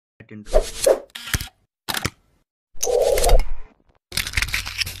can do.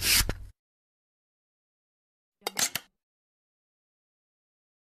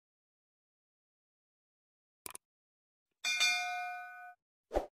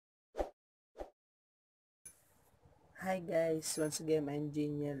 Hi guys, once again I'm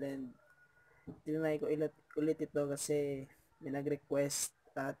Genial and tinry ko ulit ito kasi may nag-request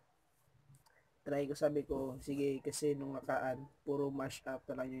at try ko, sabi ko sige kasi nung nakaan puro mash up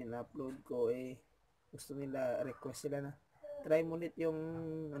na lang yung in-upload ko, gusto nila, request sila na try mo ulit yung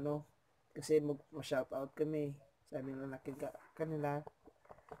ano kasi mag-shout out kami, sabi nila kanila,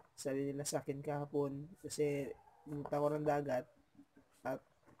 sabi nila sa akin kahapon kasi pumunta ko ng dagat at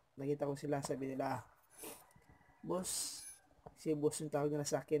nakita ko sila, sabi nila boss, si boss yung tawag na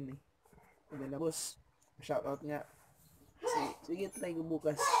sa akin sabi na boss, shoutout nga. Sige, try ko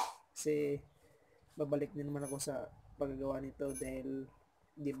bukas. Kasi babalik din naman ako sa paggagawa nito dahil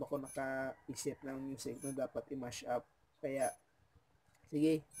hindi pa ako nakaisip ng music na dapat i-mash up. Kaya,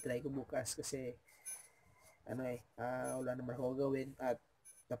 sige, try ko bukas kasi wala naman ako gawin at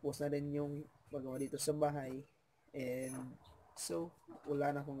tapos na rin yung magawa dito sa bahay. And so,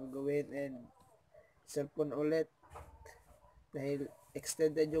 wala na akong gagawin and cellphone ulit dahil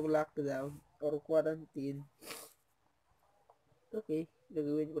extended yung lockdown or quarantine. Okay,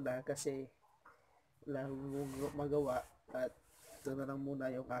 gagawin ko na kasi wala akong magawa at ito na lang muna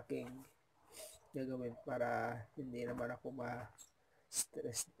yung aking gagawin para hindi naman ako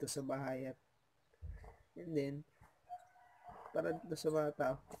ma-stress dito sa bahay at and then para dito sa mga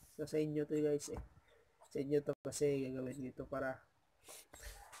tao, sa inyo to guys sa inyo to kasi gagawin dito para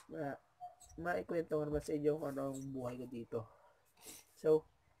maikwento ko naman sa inyo kung ano ang buhay ko dito. So,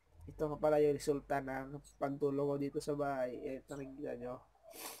 ito nga pala yung resulta ng pagtulong ko dito sa bahay. Nakikita nyo.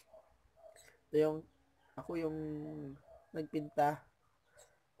 Ito ako yung nagpinta.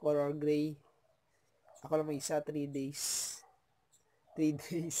 Color gray. Ako lang mag-isa, 3 days. 3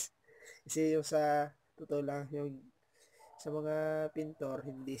 days. Kasi yung sa, totoo lang, yung sa mga pintor,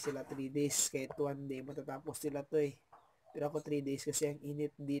 hindi sila 3 days. Kahit 1 day, matatapos sila to Pero ako 3 days kasi ang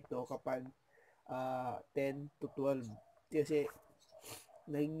init dito kapag 10 to 12. Kasi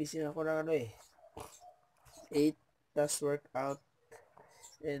nagigising ako ng 8 tas workout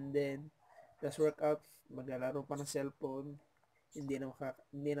and then tas workout, maglalaro pa ng cellphone, hindi na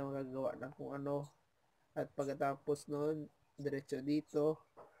magagawa ng kung ano at pagkatapos noon diretso dito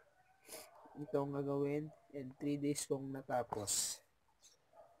itong gagawin and 3 days kong natapos.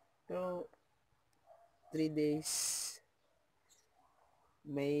 So 3 days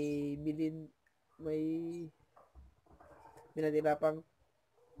may natira pang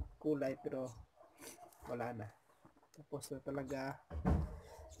kulay pero wala na, tapos na talaga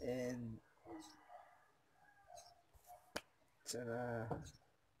and sana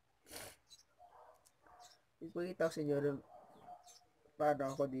ipakita ko sa inyo paano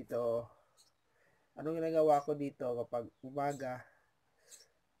ako dito, anong ginagawa ko dito kapag umaga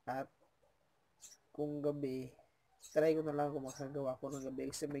at kung gabi. Try ko na lang kung makagawa ko ng gabi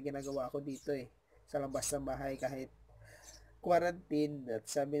kasi may ginagawa ako dito sa labas ng bahay kahit quarantine at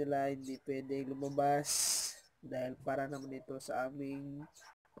sabi nila hindi pwede lumabas dahil para naman ito sa aming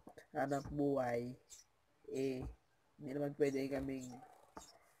hanap buhay. Hindi naman pwede kaming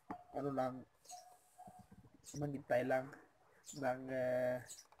maghintay lang ng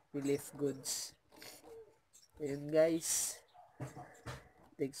relief goods. Ayun guys,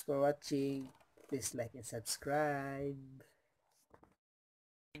 thanks for watching, please like and subscribe.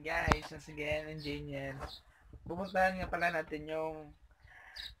 Hey guys, once again, Genial. Pupuntahan nga pala natin yung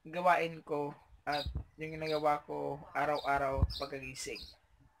gawain ko at yung ginagawa ko araw-araw pagkagising.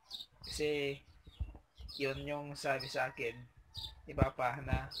 Kasi yun yung sabi sa akin ni Papa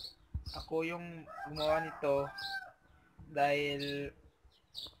na ako yung gumawa nito dahil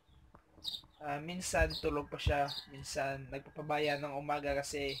minsan tulog pa siya, minsan nagpapabaya ng umaga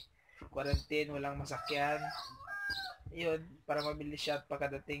kasi quarantine, walang masakyan. Yun, para mabilis siya at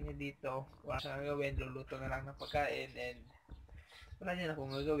pagkadating niya dito, wala siyang gagawin, luluto na lang ng pagkain and wala niya na kung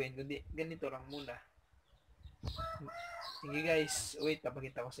gagawin, kundi ganito lang muna. Sige guys, wait,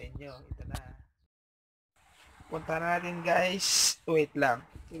 papakita ko sa inyo. Ito na. Punta na natin guys. Wait lang.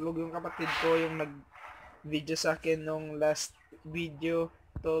 Tulog yung kapatid ko yung nag-video sa akin nung last video.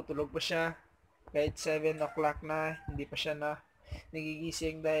 Ito, tulog pa siya. Kahit 7 o'clock na, hindi pa siya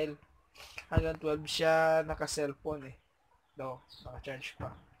nagigising dahil hanggang 12 siya naka-cellphone naka-charge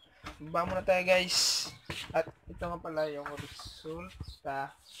pa. Baba muna tayo guys. At ito nga pala yung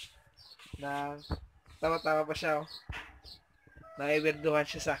resulta ng tawa-tawa pa siya naiwerduhan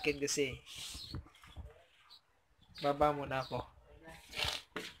siya sa akin kasi baba muna ako.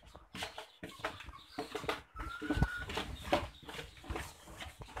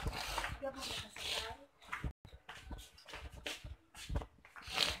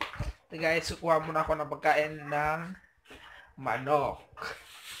 So guys, kukuha muna ako ng pagkain ng manok.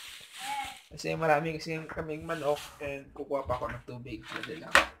 Kasi marami kasi kaming manok and kukuha pa ako ng tubig. Pwede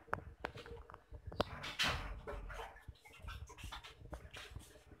lang.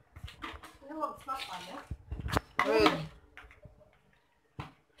 Good.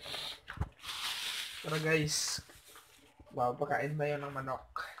 Tara guys. Wow, pakain ba yun ng manok?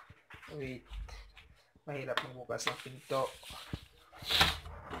 Wait. Mahirap magbukas ng pinto.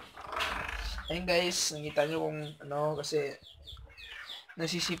 Ayun guys, nakita nyo kung ano, kasi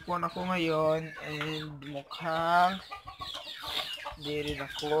nasisipon ako ngayon and mukhang hindi rin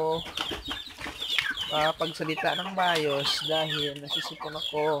ako makapagsalita ng maayos dahil nasisipon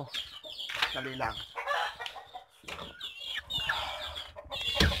ako. Dali lang.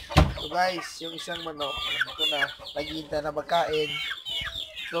 So guys, yung isang manok, ito na, naghihintay na magkain.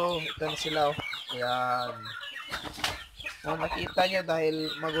 So, ito na sila. Ayan. Kung nakita nyo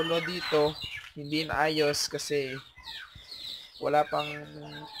dahil magulo dito, hindi na ayos kasi wala pang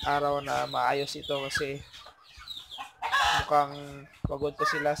araw na maayos ito kasi mukhang pagod pa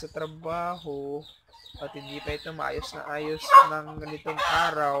sila sa trabaho at hindi pa ito maayos na ayos ng ganitong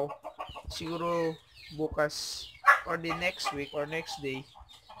araw. Siguro bukas or the next week or next day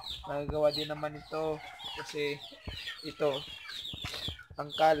magagawa din naman ito kasi ito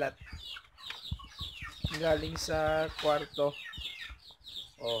ang kalat galing sa kwarto.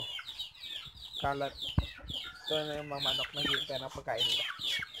 Oh, kalat. Ito na yung mga manok na ginta na pagkain nila.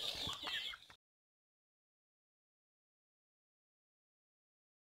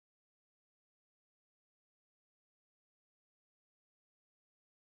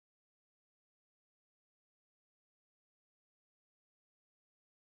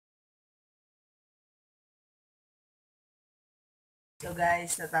 So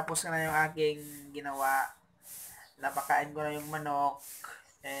guys, natapos na yung aking ginawa. Napakain ko na yung manok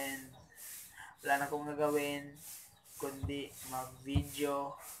and wala na akong gagawin kundi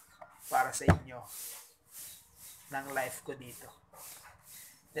mag-video para sa inyo ng life ko dito.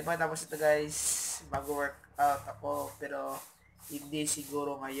 Diba tapos ito guys, mag-workout ako pero hindi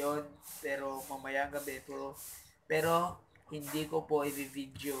siguro ngayon pero mamayang gabi pero hindi ko po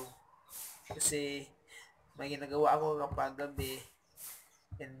i-video kasi may ginagawa ako kapag gabi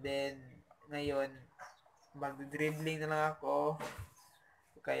and then ngayon mag-dribbling na lang ako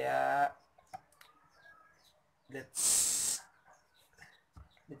kaya let's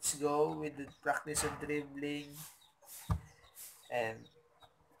go with the practice of dribbling and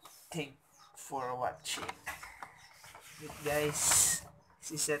thank for watching. Good guys,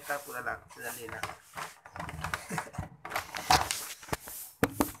 si-set up ko na lang, sadali lang.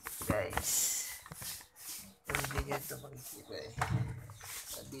 Guys, hindi nyo ito makikita eh.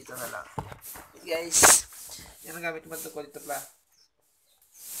 Dito na lang. Good guys, yan ang gamit naman ito ko dito pala.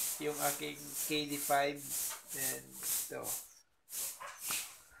 Yung aking KD5 and ito.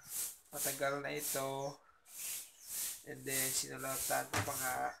 Matagal na ito. And then, sinulatan ko pa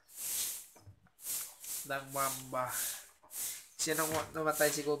nga ng mamba. Kasi nung namatay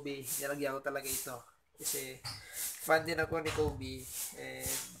si Kobe, nilagyan ko talaga ito. Kasi, fan din ako ni Kobe.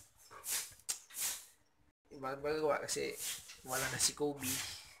 And, ibang magawa kasi wala na si Kobe.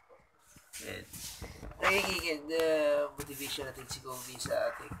 And, nagiging motivation natin si Kobe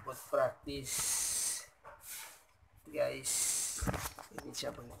sa ating practice. Guys, hindi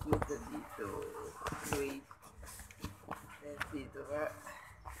siya pagkita dito. Wait. And dito ka.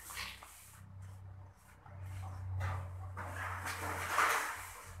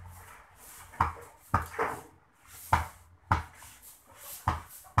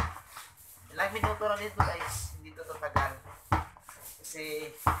 Ilang minuto lang dito guys. Hindi ito tatagal. Kasi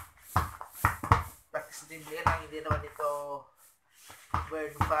practice din lang. Hindi naman ito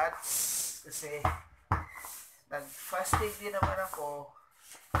burn fats. Kasi nag-fasting din naman ako.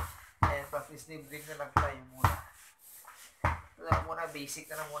 And practice din na lang tayo muna. Ito na muna.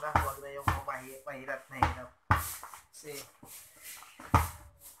 Basic na lang muna. Huwag na yung mahirap na hirap. Kasi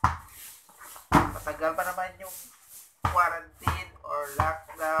matagal pa naman yung quarantine or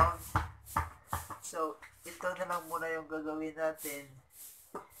lockdown. So, ito na lang muna yung gagawin natin.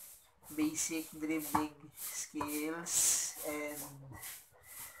 Basic dribbling skills and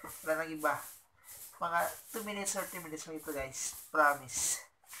wala nang iba. Mga 2 minutes or 3 minutes lang ito guys. Promise.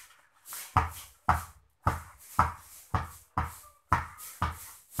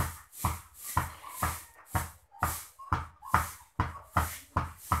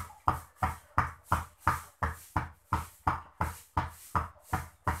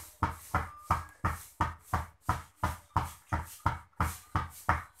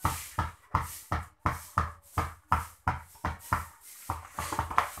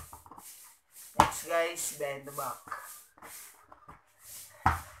 guys behind the back.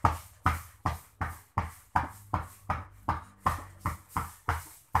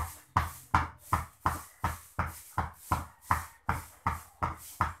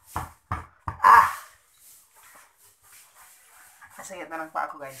 Nasagit na lang pa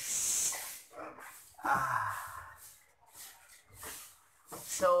ako guys.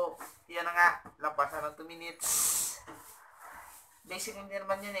 So, yan na nga. Lampasan ng 2 minutes. Basic hindi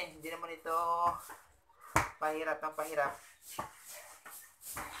naman yun eh. Hindi naman ito pahirap ng pahirap.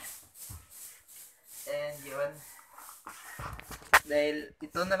 And yun. Dahil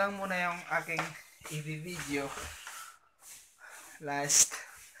ito na lang muna yung aking i-video. Last.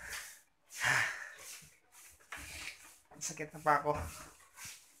 Sakit na pa ako.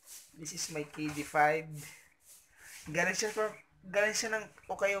 This is my KD5. Galing siya ng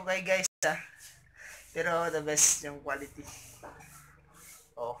okay guys ha. Pero the best yung quality.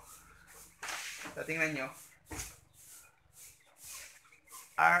 Oh. So tingnan nyo.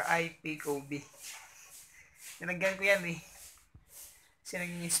 RIP Kobe. Tinagyan ko yan eh. Kasi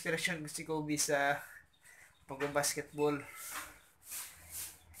naging inspirasyon ko si Kobe sa pag-basketball.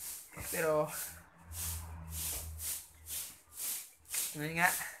 Pero ngayon nga,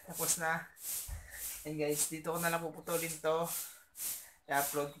 tapos na. And guys, dito ko na lang puputulin to.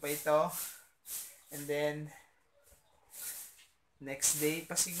 I-upload ko pa ito. And then, next day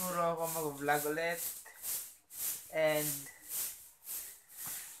pa siguro ako mag-vlog ulit. And,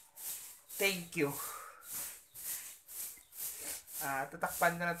 thank you.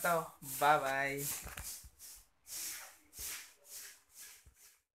 Tatakpan ko na to. Bye-bye.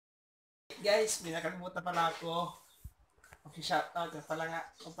 Guys, may nakalimutan pala ako. Okay, shoutout.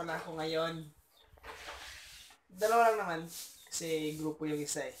 Kung pala ako ngayon. Dalawa lang naman. Kasi grupo yung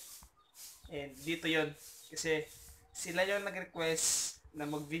isa eh. And dito yon kasi sila yung nag-request na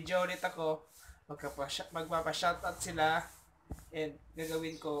mag-video ulit ako. Magpapa-shoutout sila. And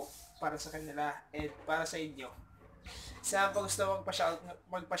gagawin ko para sa kanila. And para sa inyo. Sa pag gusto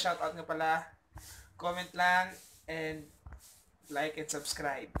magpa-shoutout nga pala, comment lang. And like and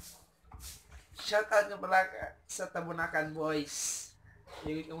subscribe. Shoutout nga pala sa Tabunakan Boys.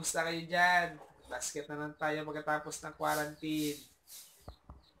 Kumusta kayo dyan? Basket na lang tayo pagkatapos ng quarantine.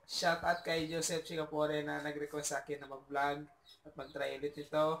 Shoutout kay Joseph Chigapore na nag-request sa akin na mag-vlog at mag-try ulit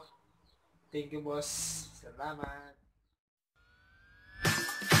ito. Thank you boss. Salamat.